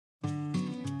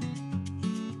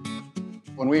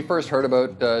When we first heard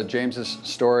about James's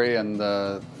story and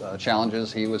the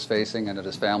challenges he was facing and that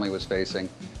his family was facing,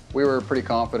 we were pretty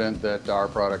confident that our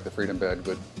product, the Freedom Bed,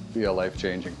 would be a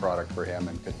life-changing product for him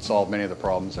and could solve many of the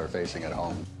problems they're facing at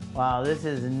home. Wow, this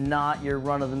is not your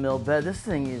run-of-the-mill bed. This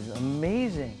thing is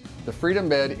amazing. The Freedom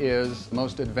Bed is the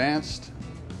most advanced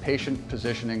patient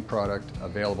positioning product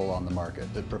available on the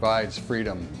market that provides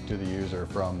freedom to the user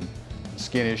from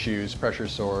skin issues, pressure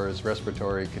sores,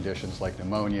 respiratory conditions like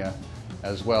pneumonia,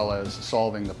 as well as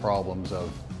solving the problems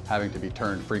of having to be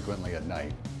turned frequently at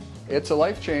night. It's a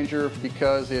life changer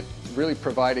because it's really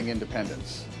providing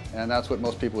independence, and that's what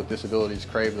most people with disabilities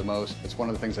crave the most. It's one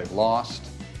of the things they've lost.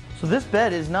 So this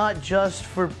bed is not just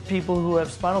for people who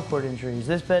have spinal cord injuries.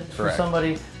 This bed is for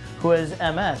somebody who has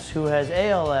MS, who has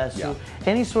ALS, who,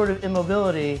 any sort of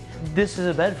immobility. This is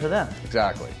a bed for them.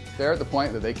 Exactly. They're at the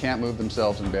point that they can't move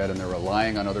themselves in bed and they're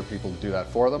relying on other people to do that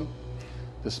for them.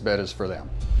 This bed is for them.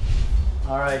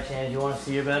 All right, James, you want to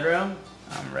see your bedroom?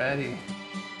 I'm ready.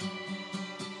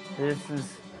 This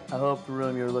is, I hope, the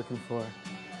room you're looking for.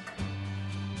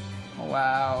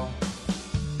 Wow.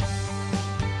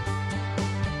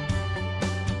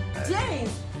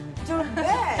 James, your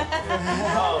bed!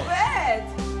 Your bed!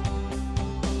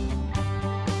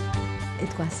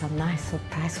 It was a nice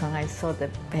surprise when I saw the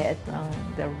bed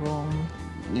and the room.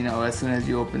 You know, as soon as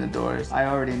you open the doors, I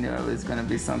already knew it was gonna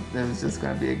be something, it was just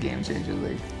gonna be a game changer.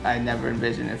 Like, I never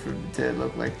envisioned it to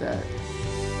look like that.